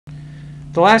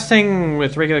The last thing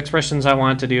with regular expressions I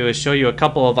want to do is show you a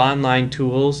couple of online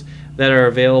tools that are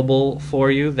available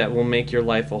for you that will make your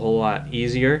life a whole lot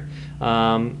easier.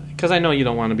 Because I know you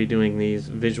don't want to be doing these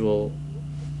visual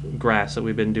graphs that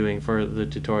we've been doing for the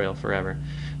tutorial forever.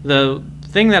 The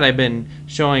thing that I've been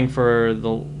showing for the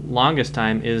longest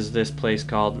time is this place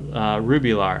called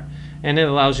rubular. And it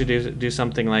allows you to do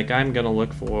something like, I'm going to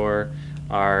look for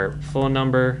our phone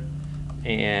number,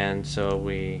 and so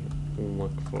we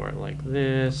look for it like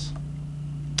this,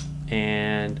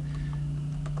 and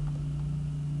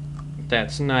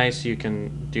that's nice. You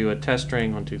can do a test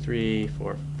string 1 2 3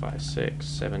 4 5 6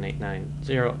 7 8 9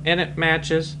 0, and it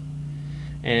matches.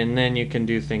 And then you can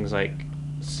do things like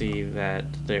see that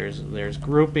there's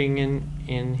grouping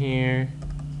in here.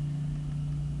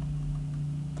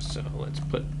 So let's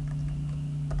put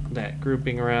that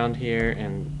grouping around here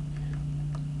and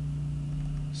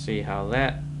see how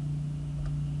that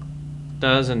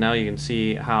does. And now you can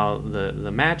see how the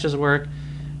matches work,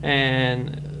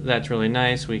 and that's really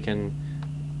nice. We can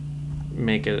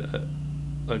make it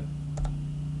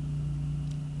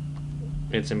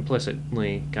it's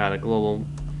implicitly got a global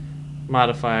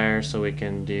modifier, so we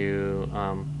can do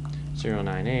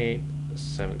 098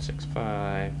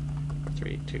 765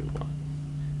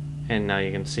 321, and now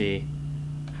you can see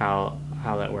how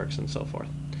that works and so forth.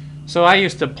 So I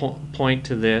used to point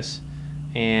to this,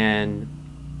 and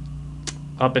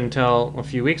up until a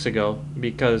few weeks ago,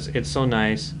 because it's so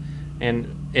nice,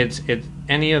 and it's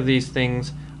any of these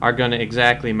things are going to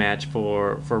exactly match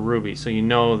for Ruby, so you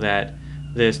know that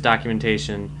this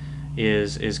documentation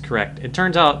is correct. It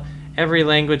turns out every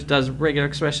language does regular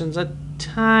expressions a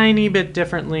tiny bit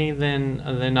differently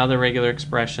than other regular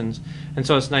expressions, and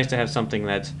so it's nice to have something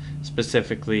that's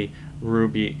specifically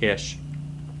Ruby-ish.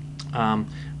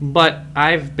 But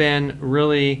I've been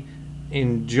really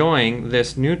enjoying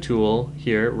this new tool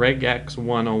here, regex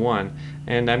 101,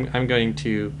 and I'm going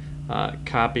to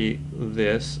copy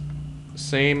this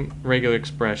same regular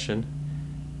expression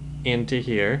into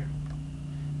here,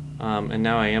 and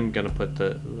now I am going to put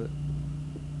the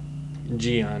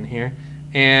G on here,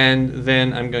 and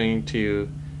then I'm going to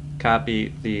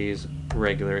copy these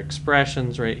regular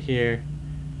expressions right here,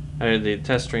 the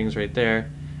test strings right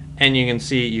there, and you can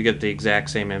see you get the exact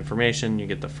same information. You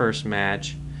get the first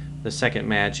match, the second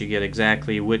match, you get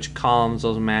exactly which columns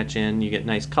those match in. You get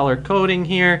nice color coding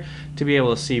here to be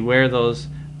able to see where those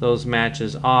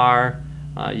matches are.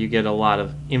 You get a lot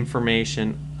of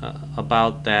information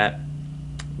about that.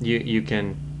 You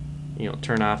can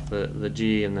turn off the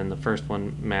G, and then the first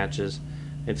one matches.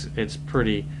 It's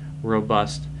pretty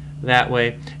robust that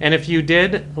way. And if you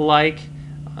did like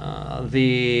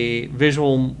the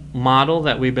visual model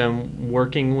that we've been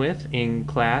working with in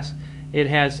class, it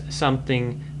has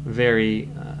something very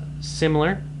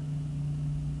similar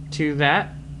to that,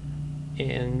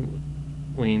 and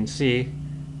we can see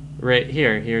right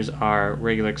here, here's our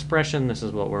regular expression. This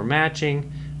is what we're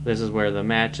matching. This is where the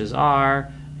matches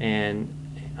are, and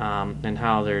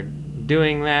how they're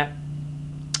doing that.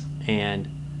 And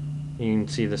you can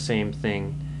see the same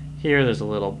thing here. There's a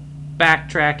little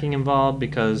backtracking involved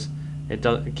because it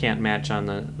can't match on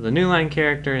the new line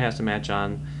character. It has to match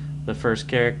on the first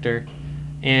character.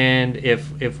 And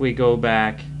if we go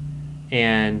back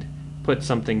and put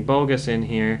something bogus in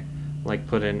here, like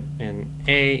put an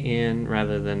A in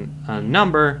rather than a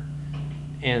number,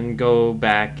 and go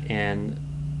back and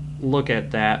look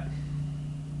at that,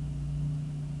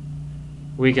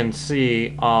 we can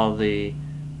see all the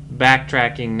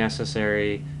backtracking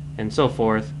necessary and so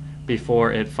forth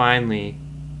before it finally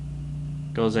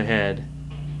goes ahead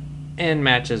and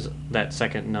matches that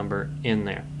second number in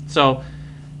there. So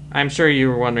I'm sure you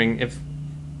were wondering if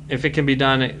it can be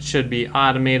done, it should be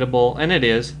automatable, and it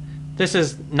is. This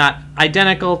is not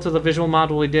identical to the visual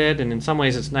model we did, and in some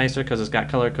ways it's nicer because it's got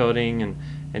color coding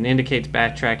and indicates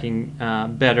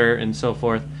backtracking better and so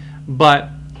forth. But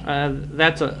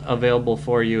that's available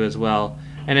for you as well,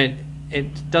 and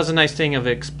it does a nice thing of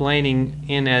explaining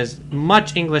in as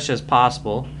much English as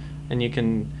possible, and you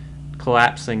can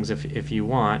collapse things if you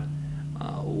want,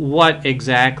 what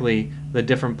exactly the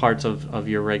different parts of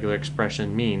your regular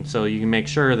expression mean, so you can make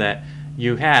sure that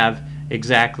you have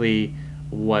exactly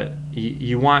what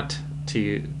you want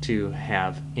to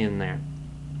have in there.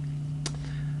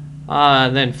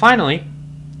 Then finally,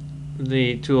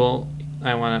 the tool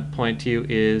I want to point to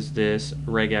is this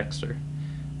regexer,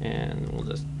 and we'll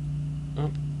just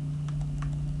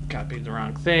copy the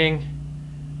wrong thing.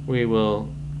 We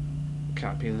will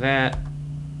copy that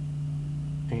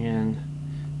and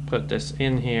put this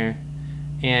in here,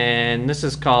 and this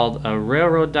is called a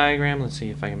railroad diagram. Let's see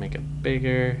if I can make it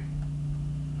bigger.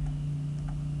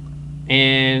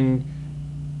 And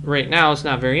right now it's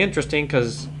not very interesting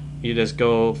because you just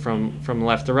go from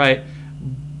left to right.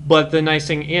 But the nice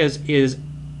thing is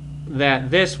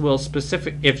that this will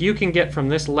if you can get from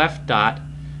this left dot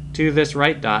to this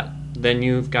right dot, then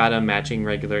you've got a matching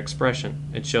regular expression.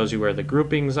 It shows you where the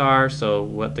groupings are, so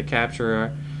what the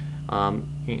capture are.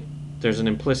 There's an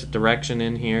implicit direction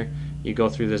in here. You go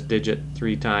through this digit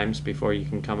 3 times before you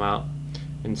can come out,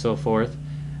 and so forth.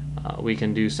 We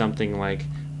can do something like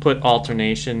put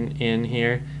alternation in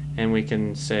here, and we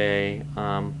can say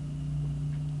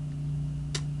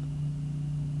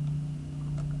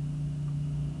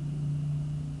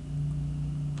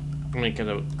make it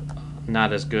a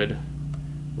not as good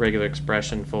regular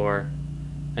expression for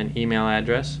an email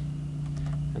address,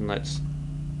 and let's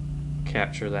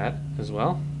capture that as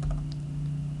well.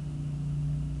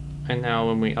 And now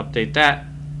when we update that,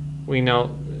 we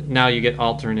know now you get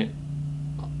alternate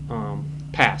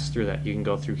paths through that. You can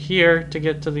go through here to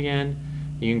get to the end,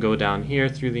 you can go down here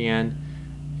through the end,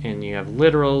 and you have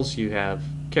literals, you have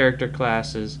character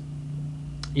classes.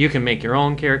 You can make your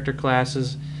own character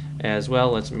classes as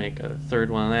well. Let's make a third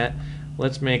one of that.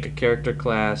 Let's make a character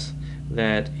class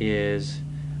that is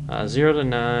 0 to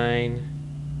 9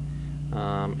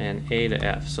 and A to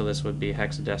F. So this would be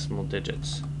hexadecimal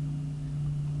digits.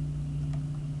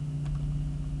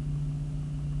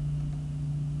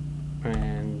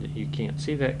 And you can't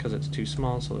see that because it's too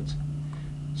small.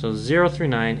 So 0 through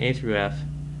 9, A through F,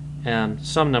 and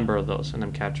some number of those, and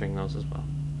I'm capturing those as well.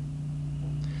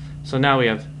 So now we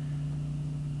have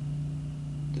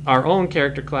our own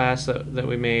character class that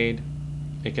we made.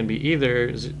 It can be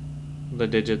either the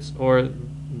digits or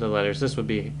the letters. This would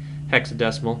be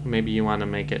hexadecimal. Maybe you want to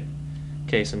make it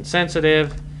case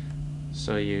insensitive,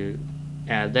 so you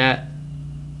add that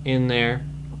in there,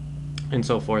 and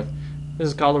so forth. This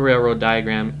is called a railroad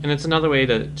diagram, and it's another way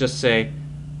to just say,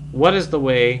 what is the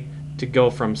way to go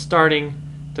from starting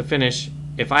to finish?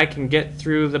 If I can get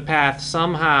through the path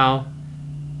somehow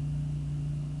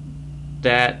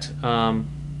that oh,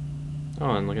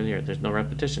 and look at here, there's no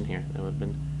repetition here.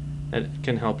 That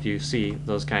can help you see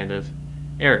those kind of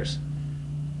errors.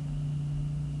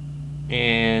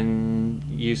 And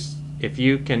if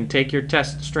you can take your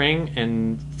test string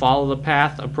and follow the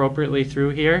path appropriately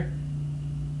through here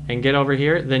and get over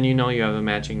here, then you know you have a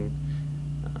matching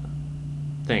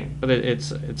thing. But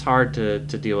it's hard to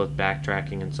deal with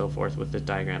backtracking and so forth with this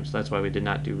diagram, so that's why we did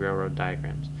not do railroad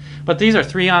diagrams. But these are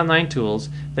 3 online tools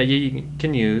that you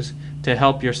can use to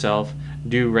help yourself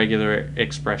do regular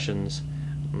expressions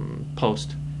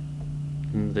post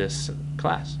this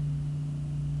class.